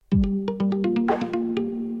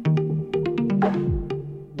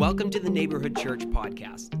Welcome to the Neighborhood Church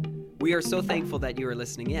podcast. We are so thankful that you are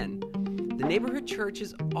listening in. The Neighborhood Church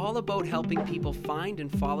is all about helping people find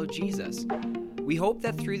and follow Jesus. We hope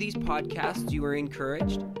that through these podcasts you are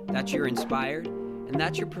encouraged, that you're inspired, and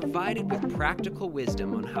that you're provided with practical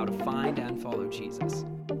wisdom on how to find and follow Jesus.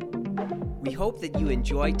 We hope that you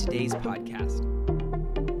enjoy today's podcast.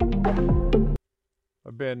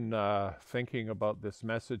 I've been thinking about this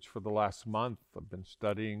message for the last month. I've been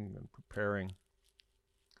studying and preparing.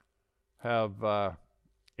 Have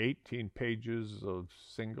 18 pages of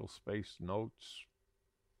single-spaced notes.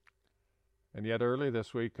 And yet early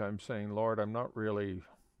this week I'm saying, Lord, I'm not really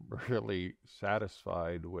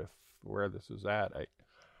satisfied with where this is at.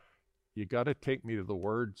 You got to take me to the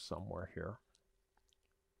Word somewhere here.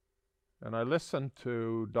 And I listened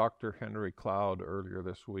to Dr. Henry Cloud earlier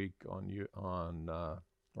this week on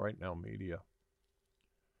Right Now Media.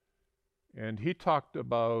 And he talked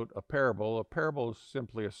about a parable. A parable is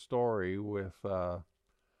simply a story with a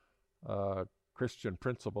Christian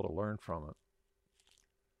principle to learn from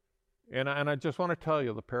it. And I just want to tell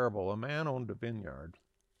you the parable. A man owned a vineyard.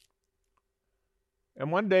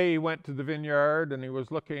 And one day he went to the vineyard and he was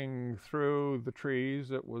looking through the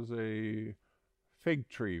trees. It was a fig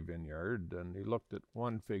tree vineyard, and he looked at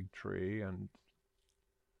one fig tree, and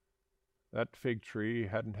that fig tree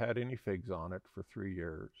hadn't had any figs on it for 3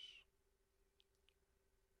 years.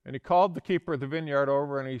 And he called the keeper of the vineyard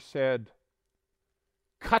over and he said,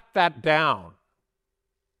 "Cut that down."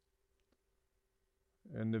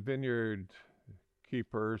 And the vineyard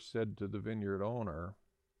keeper said to the vineyard owner,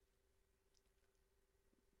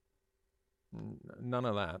 "None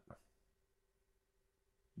of that.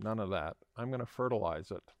 None of that. I'm going to fertilize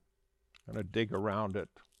it. I'm going to dig around it.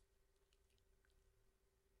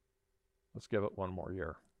 Let's give it one more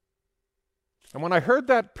year." And when I heard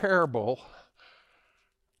that parable,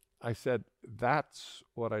 I said, that's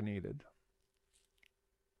what I needed.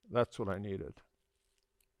 That's what I needed.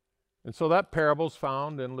 And so that parable's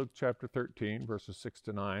found in Luke chapter 13, verses 6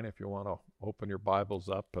 to 9, if you want to open your Bibles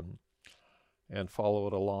up and follow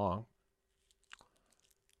it along.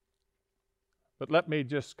 But let me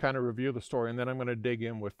just kind of review the story, and then I'm going to dig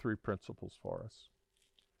in with 3 principles for us.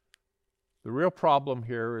 The real problem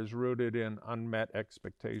here is rooted in unmet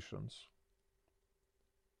expectations.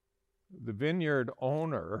 The vineyard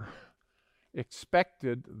owner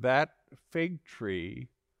expected that fig tree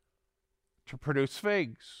to produce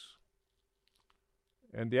figs.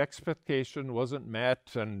 And the expectation wasn't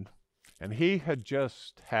met, and he had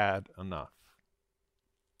just had enough.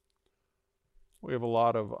 We have a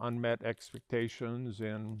lot of unmet expectations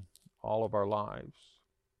in all of our lives.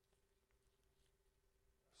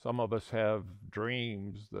 Some of us have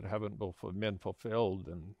dreams that haven't been fulfilled,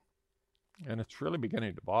 and it's really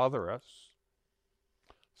beginning to bother us.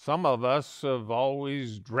 Some of us have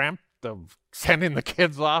always dreamt of sending the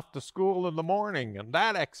kids off to school in the morning, and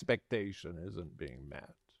that expectation isn't being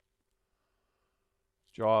met.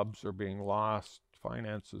 Jobs are being lost,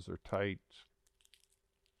 finances are tight.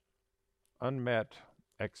 Unmet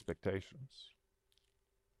expectations.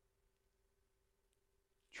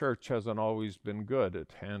 Church hasn't always been good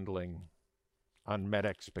at handling unmet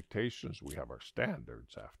expectations. We have our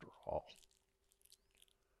standards, after all.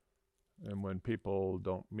 And when people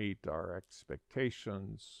don't meet our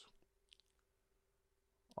expectations,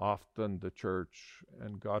 often the church,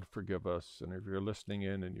 and God forgive us, and if you're listening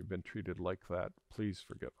in and you've been treated like that, please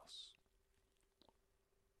forgive us.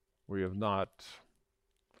 We have not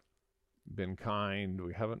been kind.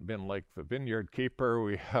 We haven't been like the vineyard keeper.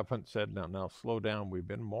 We haven't said, now slow down. We've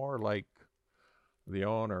been more like the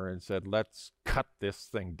owner and said, let's cut this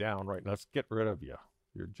thing down right now. Let's get rid of you.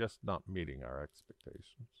 You're just not meeting our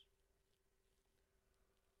expectations.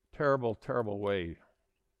 Terrible, terrible way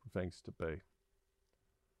for things to be.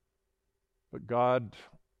 But God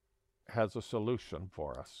has a solution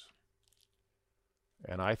for us.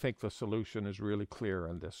 And I think the solution is really clear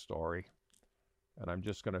in this story. And I'm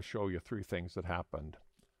just going to show you 3 things that happened.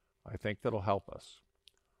 I think that'll help us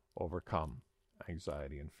overcome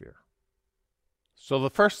anxiety and fear. So the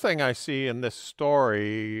first thing I see in this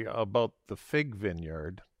story about the fig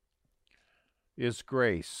vineyard is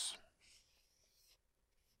grace.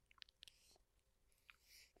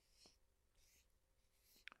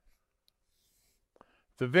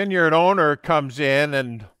 The vineyard owner comes in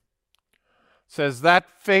and says, that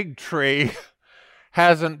fig tree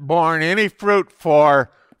hasn't borne any fruit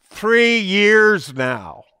for 3 years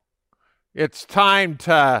now. It's time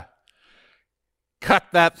to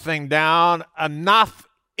cut that thing down. Enough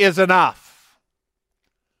is enough.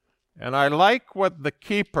 And I like what the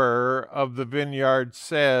keeper of the vineyard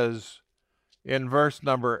says in verse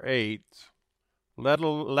number 8.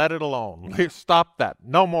 Let it alone. Stop that.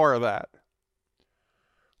 No more of that.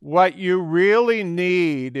 What you really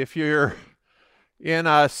need, if you're in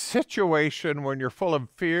a situation when you're full of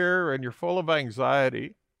fear and you're full of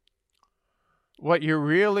anxiety, what you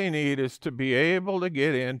really need is to be able to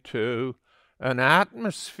get into an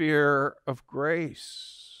atmosphere of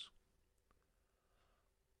grace,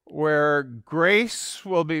 where grace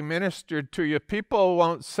will be ministered to you. People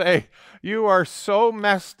won't say, "You are so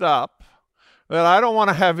messed up that I don't want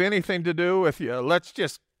to have anything to do with you. Let's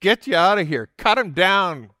just get you out of here. Cut him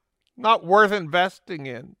down. Not worth investing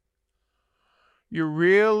in." You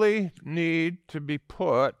really need to be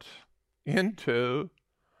put into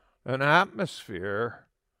an atmosphere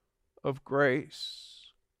of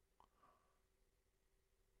grace.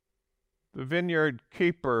 The vineyard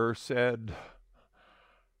keeper said,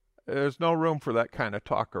 "There's no room for that kind of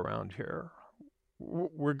talk around here.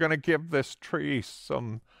 We're going to give this tree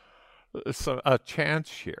a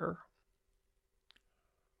chance here."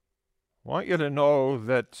 I want you to know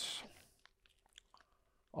that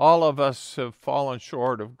all of us have fallen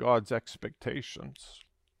short of God's expectations,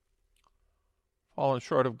 fallen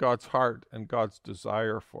short of God's heart and God's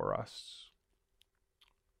desire for us.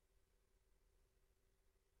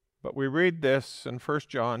 But we read this in 1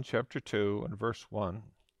 John chapter 2 and verse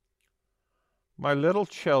 1. "My little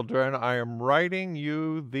children, I am writing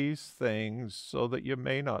you these things so that you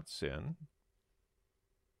may not sin.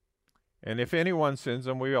 And if anyone sins,"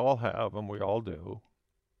 and we all have, and we all do,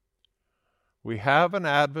 "we have an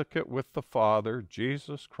advocate with the Father,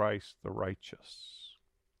 Jesus Christ the righteous."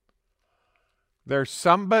 There's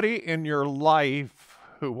somebody in your life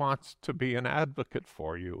who wants to be an advocate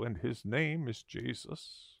for you, and his name is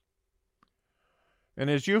Jesus. And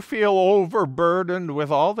as you feel overburdened with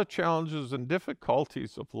all the challenges and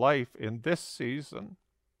difficulties of life in this season,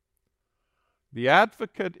 the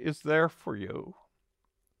advocate is there for you.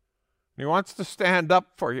 He wants to stand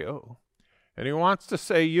up for you. And he wants to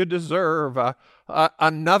say, "You deserve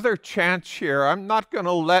another chance here. I'm not going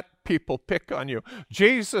to let people pick on you."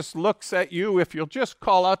 Jesus looks at you, if you'll just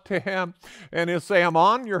call out to him, and he'll say, "I'm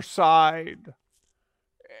on your side."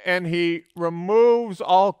 And he removes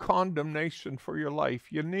all condemnation for your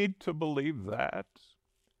life. You need to believe that.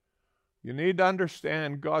 You need to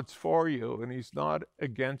understand God's for you, and he's not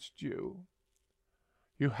against you.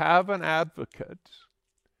 You have an advocate,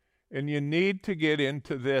 and you need to get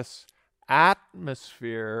into this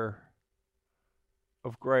atmosphere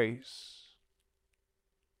of grace.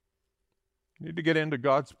 You need to get into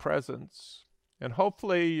God's presence. And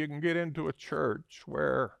hopefully you can get into a church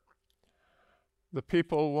where the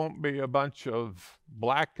people won't be a bunch of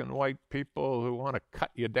black and white people who want to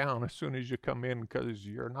cut you down as soon as you come in because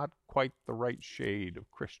you're not quite the right shade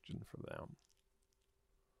of Christian for them.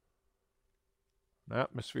 An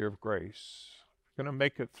atmosphere of grace. If you're going to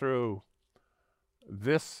make it through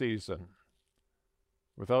this season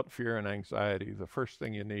without fear and anxiety, the first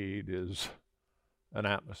thing you need is an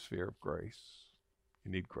atmosphere of grace.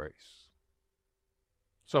 You need grace.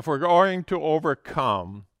 So if we're going to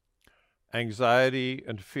overcome anxiety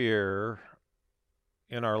and fear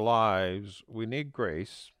in our lives, we need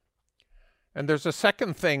grace. And there's a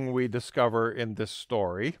second thing we discover in this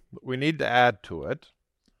story that we need to add to it.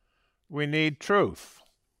 We need truth.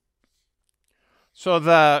 So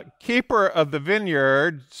the keeper of the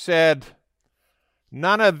vineyard said,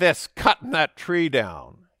 "None of this cutting that tree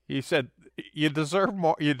down." He said, "You deserve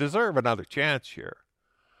more. You deserve another chance here."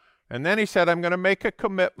 And then he said, "I'm going to make a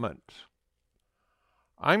commitment.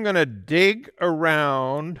 I'm going to dig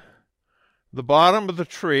around the bottom of the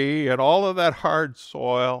tree and all of that hard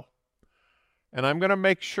soil, and I'm going to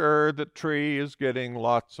make sure the tree is getting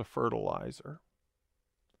lots of fertilizer."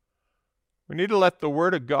 We need to let the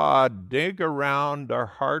Word of God dig around our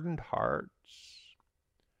hardened hearts.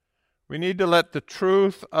 We need to let the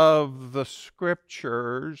truth of the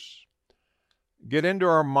Scriptures get into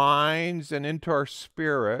our minds and into our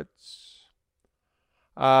spirits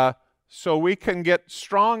so we can get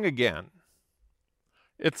strong again.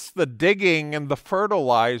 It's the digging and the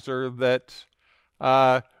fertilizer that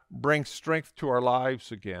brings strength to our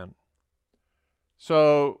lives again.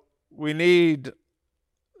 So we need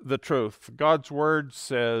the truth. God's word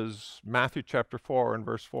says, Matthew chapter 4 and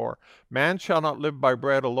verse 4, "Man shall not live by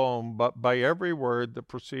bread alone, but by every word that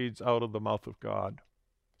proceeds out of the mouth of God."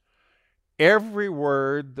 Every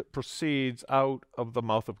word that proceeds out of the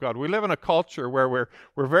mouth of God. We live in a culture where we're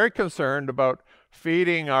very concerned about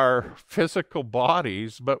feeding our physical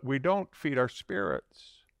bodies, but we don't feed our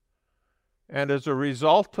spirits. And as a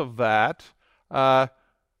result of that,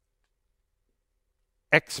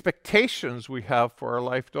 expectations we have for our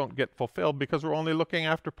life don't get fulfilled because we're only looking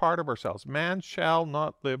after part of ourselves. Man shall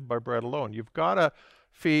not live by bread alone. You've got to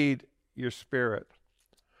feed your spirit.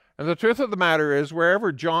 And the truth of the matter is,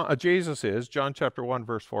 wherever Jesus is, John chapter 1,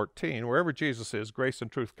 verse 14, wherever Jesus is, grace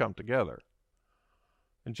and truth come together.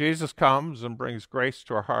 And Jesus comes and brings grace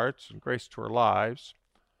to our hearts and grace to our lives.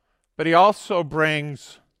 But he also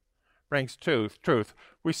brings truth.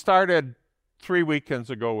 We started 3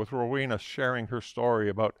 weekends ago with Rowena sharing her story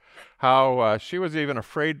about how she was even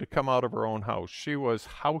afraid to come out of her own house. She was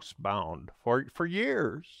housebound for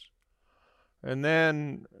years. And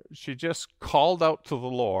then she just called out to the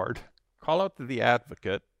Lord, called out to the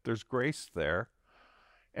advocate. There's grace there.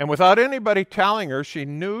 And without anybody telling her, she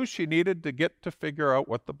knew she needed to get to figure out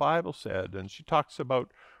what the Bible said. And she talked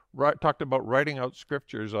about writing out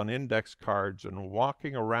scriptures on index cards and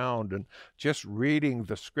walking around and just reading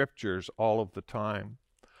the scriptures all of the time.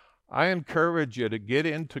 I encourage you to get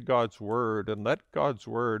into God's Word and let God's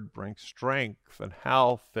Word bring strength and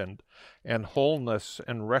health and wholeness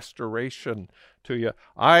and restoration to you.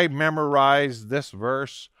 I memorized this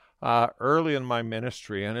verse early in my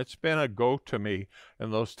ministry, and it's been a go-to me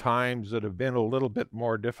in those times that have been a little bit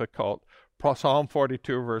more difficult. Psalm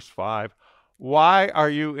 42, verse 5. Why are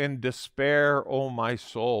you in despair, O my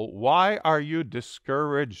soul? Why are you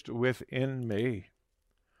discouraged within me?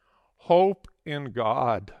 Hope in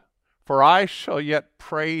God, for I shall yet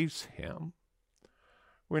praise him.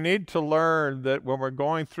 We need to learn that when we're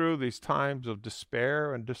going through these times of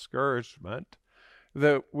despair and discouragement,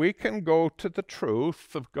 that we can go to the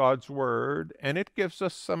truth of God's Word, and it gives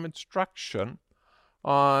us some instruction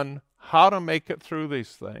on how to make it through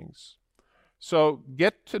these things. So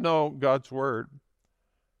get to know God's Word.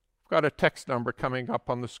 I've got a text number coming up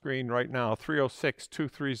on the screen right now,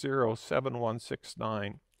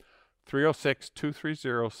 306-230-7169.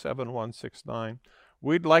 306-230-7169.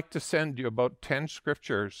 We'd like to send you about 10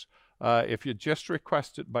 scriptures, if you just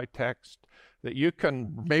request it by text, that you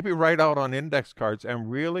can maybe write out on index cards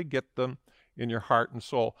and really get them in your heart and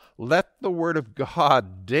soul. Let the Word of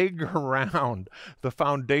God dig around the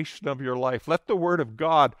foundation of your life. Let the Word of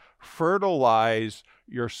God fertilize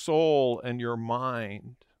your soul and your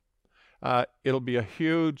mind. It'll be a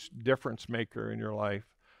huge difference maker in your life.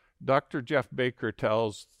 Dr. Jeff Baker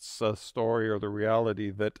tells a story or the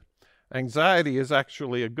reality that anxiety is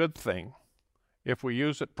actually a good thing if we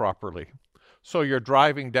use it properly. So you're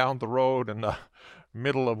driving down the road in the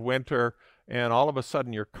middle of winter, and all of a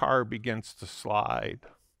sudden your car begins to slide,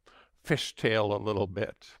 fishtail a little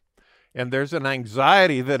bit. And there's an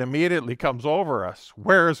anxiety that immediately comes over us.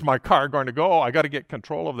 Where is my car going to go? I got to get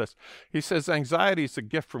control of this. He says anxiety is a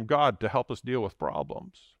gift from God to help us deal with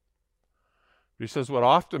problems. He says what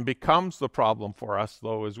often becomes the problem for us,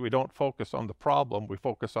 though, is we don't focus on the problem, we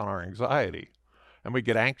focus on our anxiety. And we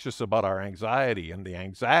get anxious about our anxiety, and the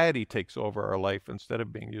anxiety takes over our life instead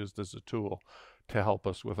of being used as a tool to help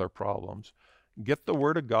us with our problems. Get the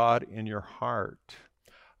Word of God in your heart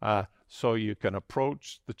so you can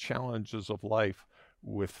approach the challenges of life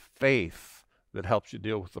with faith that helps you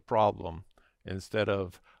deal with the problem instead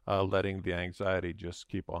of letting the anxiety just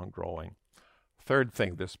keep on growing. Third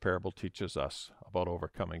thing this parable teaches us about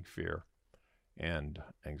overcoming fear and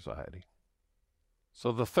anxiety.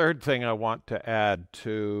 So the third thing I want to add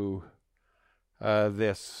to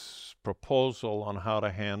this proposal on how to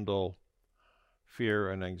handle fear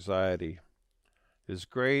and anxiety is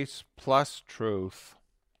grace plus truth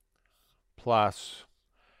plus,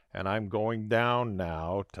 and I'm going down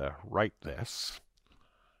now to write this,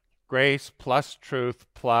 grace plus truth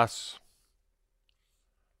plus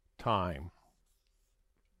time.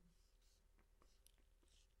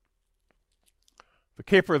 The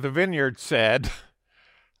keeper of the vineyard said,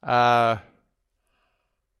 you're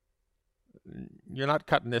not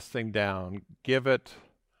cutting this thing down. Give it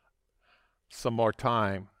some more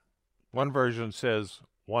time. One version says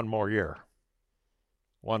 1 more year.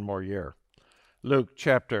 1 more year. Luke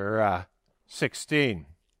chapter 16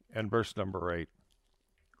 and verse number 8.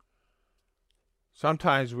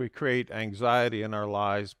 Sometimes we create anxiety in our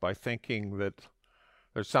lives by thinking that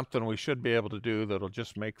there's something we should be able to do that'll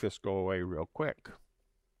just make this go away real quick.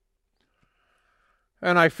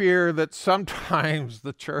 And I fear that sometimes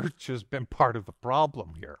the church has been part of the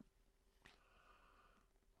problem here.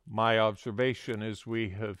 My observation is we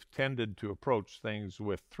have tended to approach things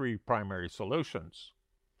with 3 primary solutions.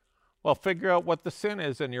 Well, figure out what the sin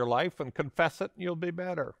is in your life and confess it, and you'll be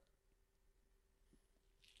better.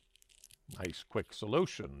 Nice, quick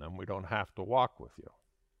solution, and we don't have to walk with you.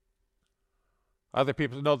 Other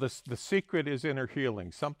people know the secret is inner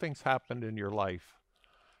healing. Something's happened in your life.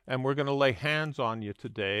 And we're going to lay hands on you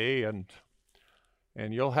today, and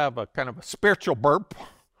And you'll have a kind of a spiritual burp,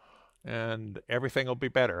 and everything will be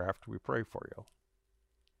better after we pray for you.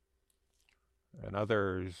 And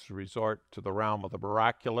others resort to the realm of the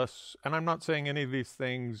miraculous. And I'm not saying any of these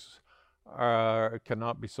things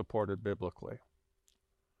cannot be supported biblically.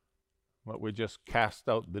 But we just cast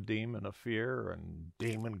out the demon of fear, and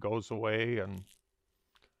demon goes away, and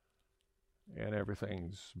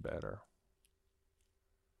everything's better.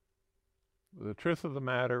 The truth of the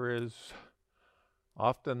matter is,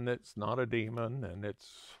 often it's not a demon, and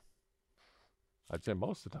I'd say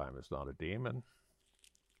most of the time it's not a demon.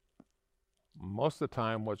 Most of the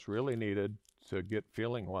time what's really needed to get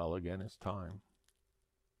feeling well again is time.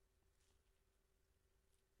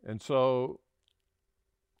 And so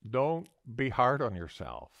don't be hard on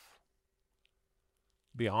yourself.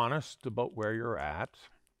 Be honest about where you're at,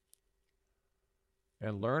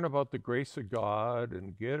 and learn about the grace of God,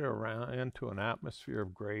 and get around into an atmosphere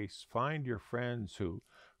of grace. Find your friends who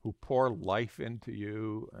pour life into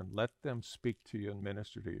you, and let them speak to you and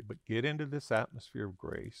minister to you. But get into this atmosphere of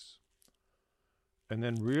grace, and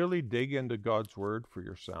then really dig into God's word for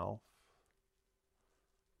yourself.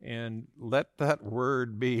 And let that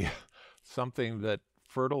word be something that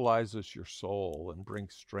fertilizes your soul and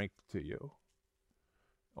brings strength to you.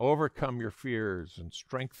 Overcome your fears and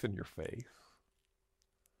strengthen your faith.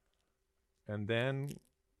 And then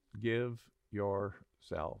give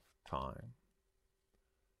yourself time.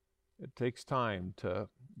 It takes time to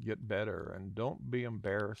get better, and don't be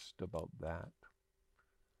embarrassed about that.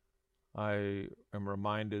 I am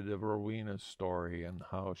reminded of Rowena's story and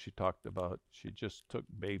how she talked about she just took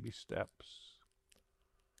baby steps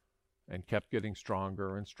and kept getting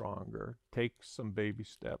stronger and stronger. Take some baby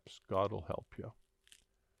steps. God will help you.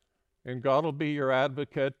 And God will be your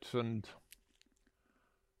advocate, and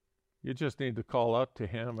you just need to call out to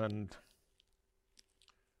him, and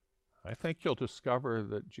I think you'll discover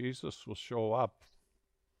that Jesus will show up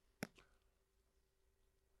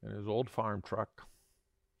in his old farm truck,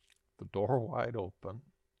 the door wide open,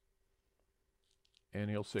 and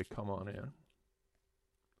he'll say, "Come on in."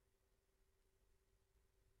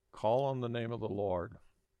 Call on the name of the Lord.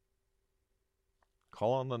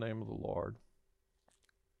 Call on the name of the Lord,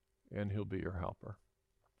 and he'll be your helper.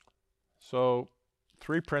 So,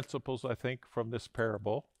 3 principles, I think, from this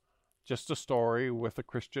parable. Just a story with a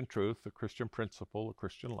Christian truth, a Christian principle, a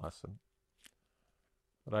Christian lesson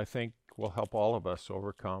that I think will help all of us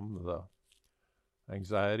overcome the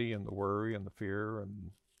anxiety and the worry and the fear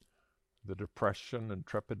and the depression and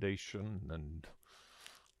trepidation and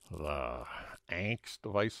the angst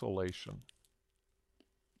of isolation.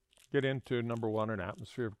 Get into, number 1, an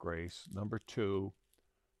atmosphere of grace. Number 2,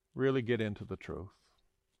 really get into the truth.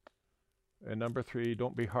 And number 3,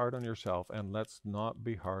 don't be hard on yourself, and let's not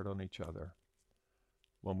be hard on each other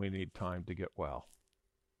when we need time to get well.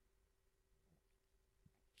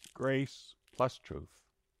 Grace plus truth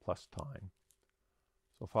plus time.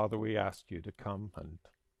 So, Father, we ask you to come and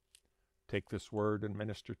take this word and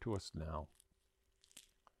minister to us now.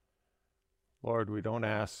 Lord, we don't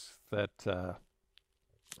ask that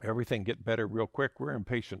everything get better real quick. We're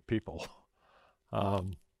impatient people.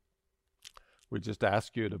 We just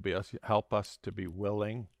ask you to help us to be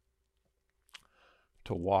willing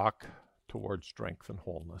to walk towards strength and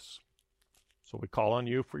wholeness. So we call on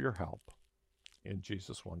you for your help. In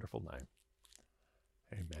Jesus' wonderful name.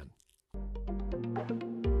 Amen.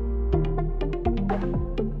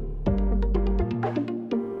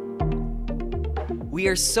 We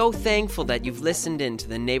are so thankful that you've listened in to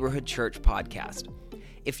the Neighborhood Church podcast.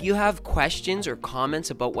 If you have questions or comments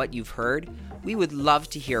about what you've heard, we would love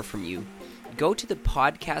to hear from you. Go to the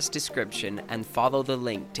podcast description and follow the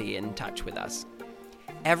link to get in touch with us.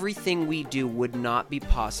 Everything we do would not be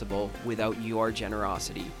possible without your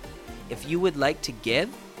generosity. If you would like to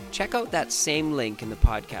give, check out that same link in the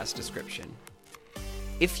podcast description.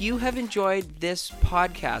 If you have enjoyed this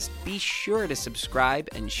podcast, be sure to subscribe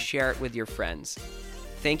and share it with your friends.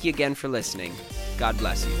 Thank you again for listening. God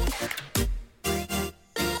bless you.